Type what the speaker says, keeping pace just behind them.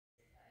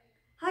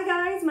Hi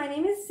guys, my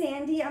name is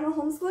Sandy. I'm a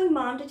homeschooling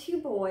mom to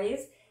two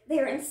boys. They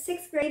are in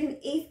 6th grade and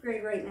 8th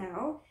grade right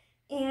now.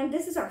 And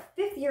this is our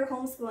 5th year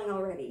homeschooling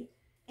already.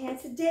 And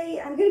today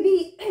I'm going to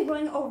be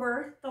going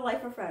over The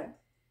Life of Fred.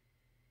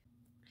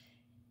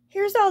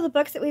 Here's all the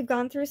books that we've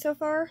gone through so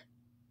far.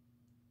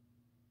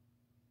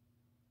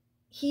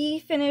 He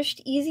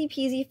finished Easy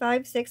Peasy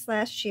 5-6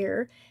 last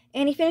year.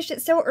 And he finished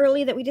it so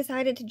early that we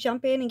decided to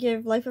jump in and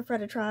give Life of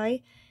Fred a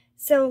try.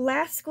 So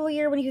last school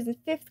year when he was in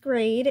 5th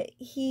grade,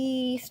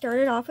 he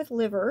started off with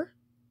Liver.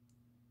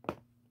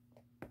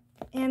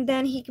 And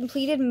then he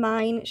completed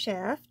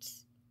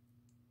Mineshaft.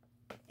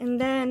 And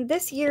then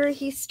this year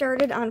he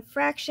started on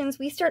fractions.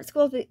 We start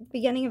school at the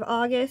beginning of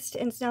August,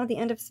 and it's now the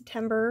end of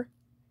September.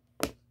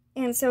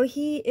 And so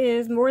he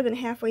is more than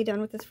halfway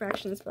done with this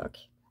fractions book.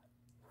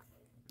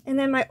 And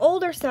then my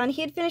older son,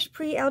 he had finished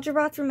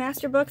pre-algebra through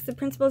master books, The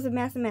Principles of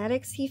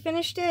Mathematics. He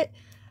finished it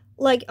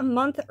like a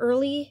month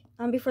early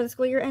before the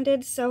school year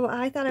ended, so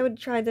I thought I would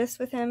try this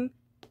with him.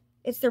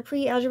 It's their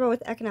pre-algebra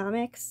with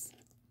economics.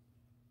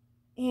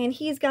 And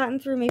he's gotten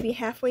through maybe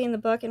halfway in the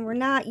book, and we're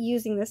not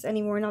using this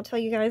anymore, and I'll tell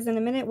you guys in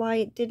a minute why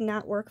it did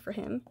not work for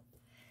him.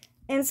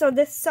 And so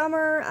this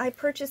summer, I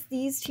purchased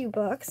these two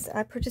books.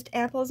 I purchased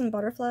Apples and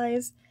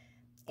Butterflies,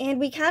 and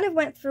we kind of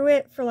went through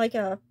it for like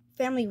a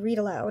family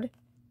read-aloud.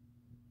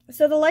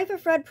 So the Life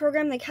of Fred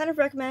program, they kind of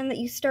recommend that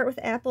you start with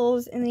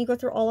Apples, and then you go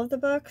through all of the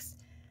books.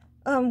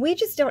 We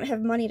just don't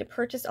have money to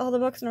purchase all the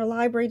books, and our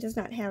library does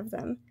not have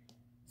them.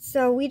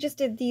 So we just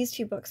did these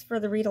two books for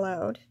the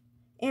read-aloud.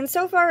 And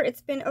so far,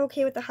 it's been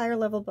okay with the higher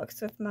level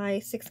books with my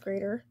 6th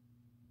grader.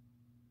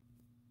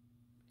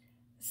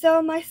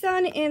 So my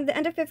son, in the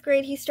end of 5th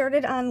grade, he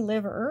started on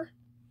Liver.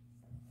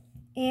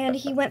 And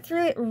he went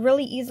through it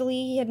really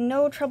easily. He had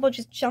no trouble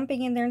just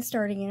jumping in there and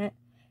starting it.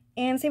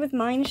 And same with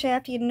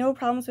Mineshaft, he had no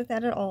problems with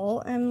that at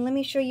all. And let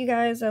me show you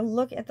guys a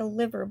look at the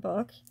Liver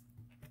book.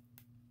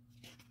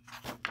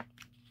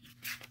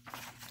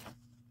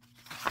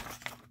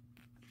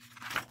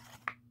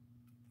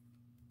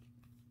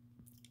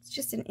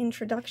 Just an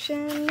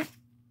introduction,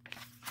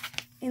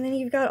 and then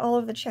you've got all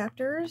of the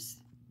chapters.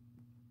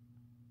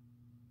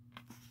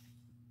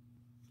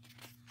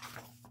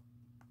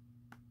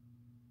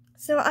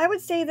 So I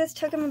would say this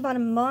took him about a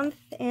month,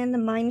 and the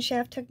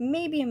Mineshaft took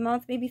maybe a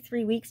month, maybe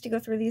 3 weeks to go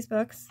through these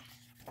books.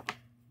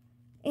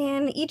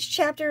 And each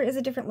chapter is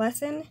a different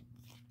lesson.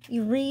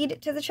 You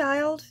read to the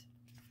child.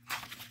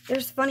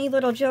 There's funny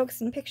little jokes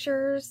and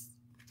pictures.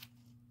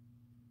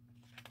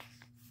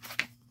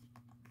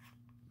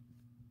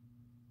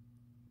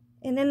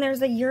 And then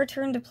there's a your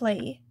turn to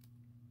play.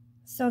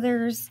 So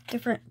there's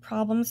different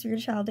problems for your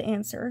child to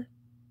answer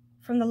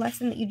from the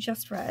lesson that you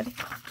just read.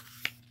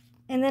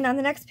 And then on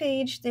the next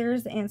page,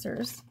 there's the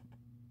answers.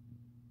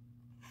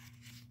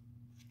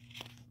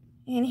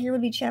 And here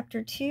would be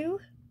chapter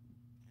 2.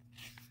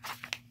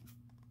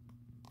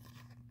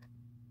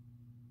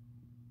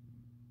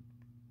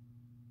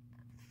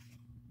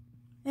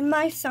 And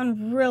my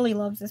son really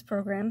loves this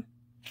program.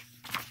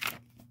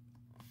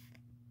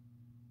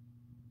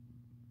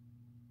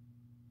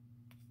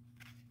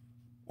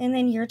 And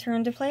then your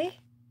turn to play.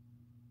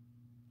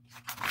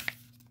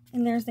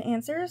 And there's the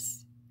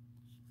answers.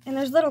 And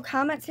there's little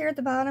comments here at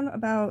the bottom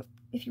about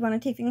if you want to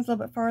take things a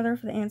little bit farther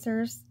for the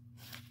answers.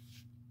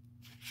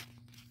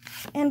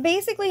 And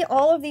basically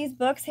all of these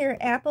books here,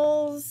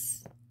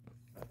 Apples,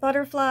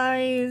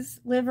 Butterflies,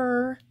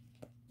 Liver,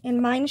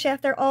 and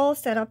Mineshaft, they're all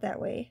set up that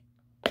way.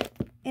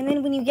 And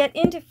then when you get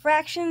into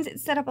fractions,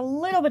 it's set up a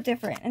little bit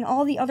different. And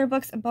all the other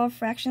books above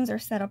fractions are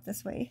set up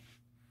this way.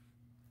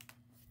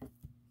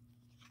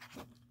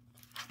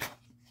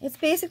 It's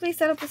basically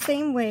set up the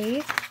same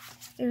way.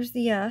 There's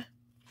the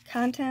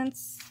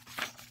contents.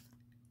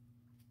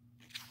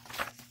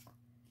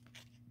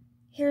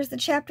 Here's the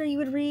chapter you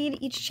would read.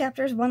 Each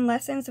chapter is one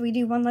lesson, so we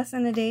do one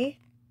lesson a day.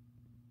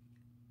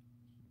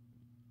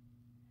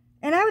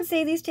 And I would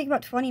say these take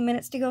about 20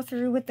 minutes to go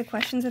through with the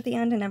questions at the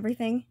end and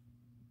everything.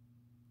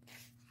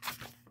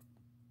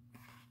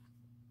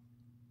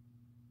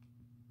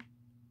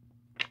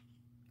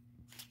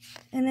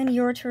 And then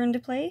your turn to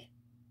play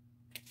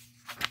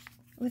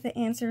with the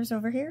answers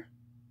over here.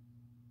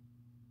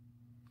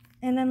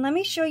 And then let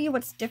me show you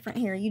what's different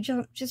here. You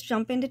just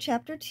jump into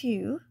chapter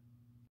 2.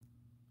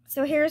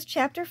 So here's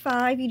chapter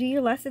 5. You do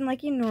your lesson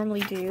like you normally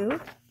do.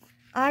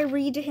 I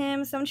read to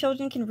him. Some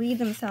children can read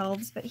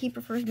themselves, but he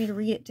prefers me to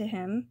read it to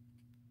him.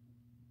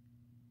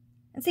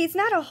 And see, it's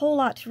not a whole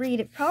lot to read.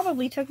 It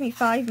probably took me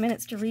 5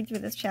 minutes to read through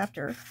this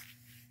chapter.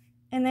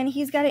 And then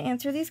he's got to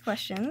answer these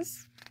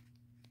questions.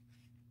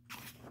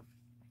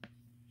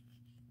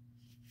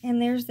 And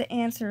there's the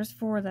answers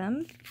for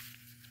them.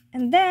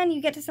 And then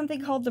you get to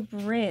something called the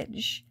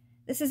bridge.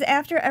 This is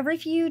after every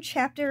few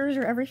chapters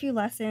or every few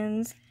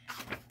lessons.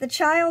 The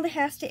child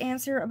has to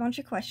answer a bunch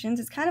of questions.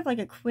 It's kind of like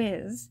a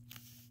quiz.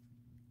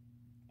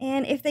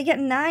 And if they get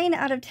 9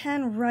 out of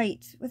 10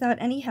 right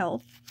without any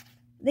help,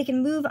 they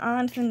can move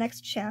on to the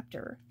next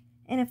chapter.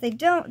 And if they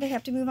don't, they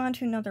have to move on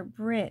to another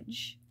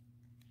bridge.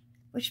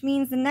 Which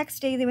means the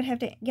next day they would have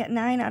to get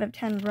 9 out of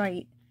 10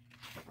 right.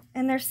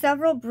 And there's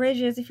several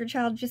bridges if your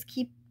child just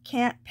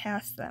can't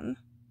pass them.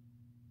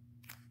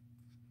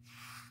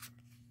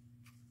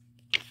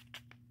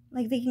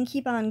 Like, they can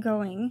keep on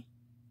going.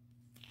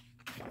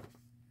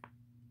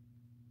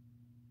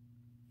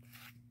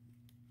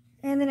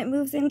 And then it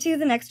moves into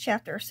the next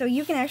chapter. So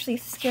you can actually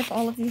skip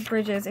all of these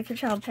bridges if your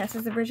child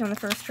passes the bridge on the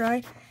first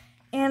try.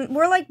 And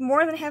we're like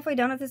more than halfway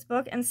done with this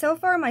book. And so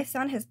far my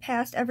son has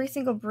passed every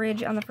single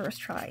bridge on the first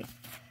try.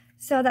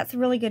 So that's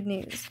really good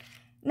news.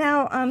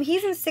 Now,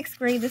 he's in 6th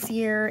grade this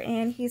year.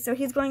 And he's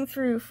going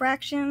through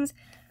fractions,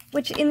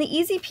 which in the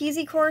Easy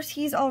Peasy course,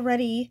 he's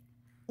already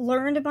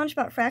learned a bunch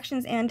about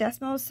fractions and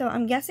decimals. So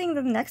I'm guessing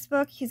the next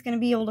book he's going to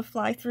be able to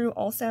fly through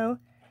also.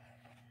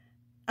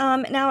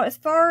 Now, as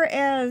far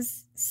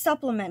as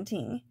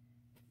supplementing,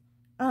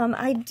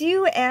 I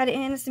do add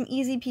in some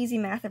Easy Peasy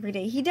math every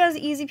day. He does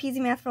Easy Peasy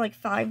math for like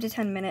 5 to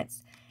 10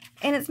 minutes.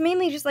 And it's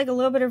mainly just like a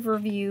little bit of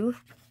review.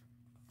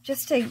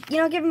 Just to, you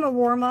know, give him a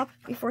warm-up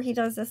before he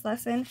does this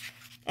lesson.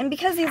 And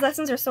because these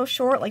lessons are so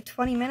short, like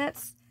 20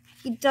 minutes,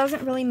 he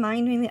doesn't really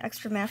mind doing the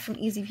extra math from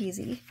Easy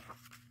Peasy.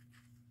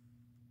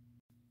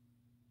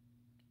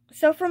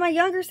 So for my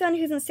younger son,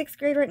 who's in 6th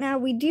grade right now,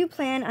 we do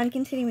plan on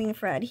continuing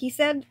Fred. He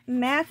said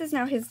math is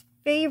now his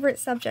favorite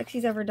subject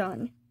he's ever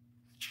done.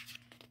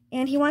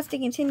 And he wants to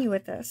continue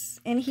with this.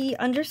 And he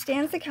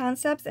understands the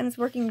concepts, and it's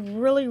working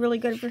really, really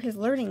good for his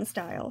learning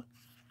style.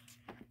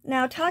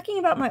 Now, talking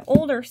about my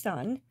older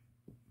son,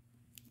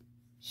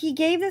 he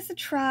gave this a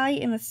try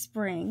in the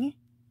spring.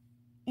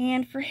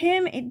 And for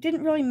him, it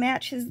didn't really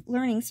match his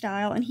learning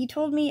style. And he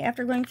told me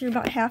after going through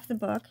about half the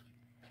book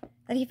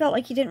that he felt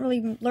like he didn't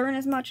really learn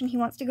as much, and he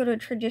wants to go to a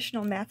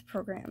traditional math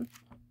program.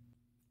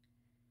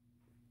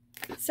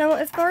 So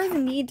as far as the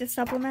need to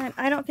supplement,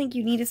 I don't think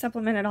you need to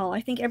supplement at all.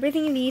 I think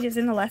everything you need is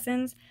in the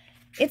lessons.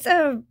 It's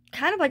a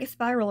kind of like a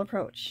spiral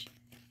approach.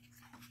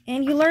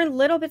 And you learn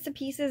little bits and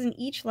pieces in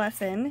each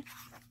lesson,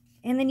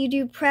 and then you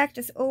do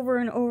practice over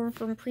and over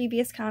from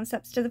previous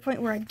concepts to the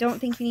point where I don't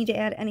think you need to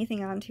add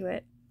anything onto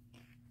it.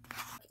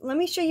 Let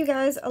me show you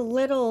guys a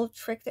little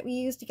trick that we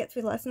use to get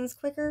through lessons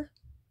quicker.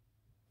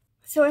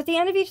 So at the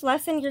end of each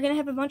lesson, you're going to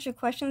have a bunch of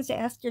questions to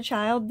ask your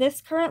child. This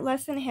current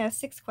lesson has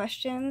 6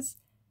 questions.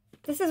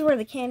 This is where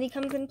the candy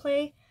comes in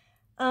play.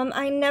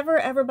 I never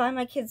ever buy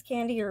my kids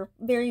candy, or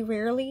very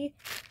rarely,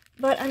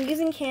 but I'm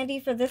using candy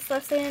for this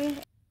lesson.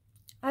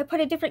 I put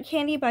a different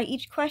candy by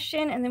each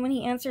question, and then when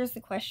he answers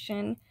the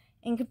question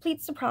and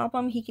completes the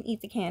problem, he can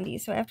eat the candy.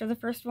 So after the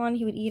first one,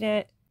 he would eat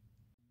it.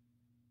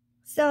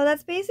 So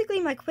that's basically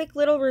my quick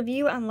little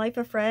review on Life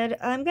of Fred.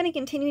 I'm going to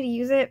continue to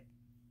use it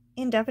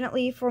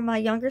indefinitely for my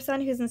younger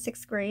son, who's in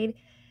 6th grade.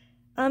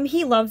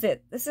 He loves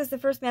it. This is the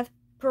first math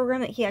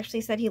program that he actually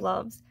said he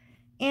loves.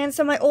 And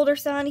so my older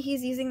son,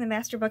 he's using the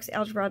Master Books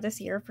Algebra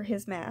this year for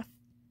his math.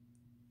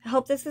 I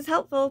hope this is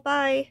helpful.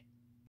 Bye!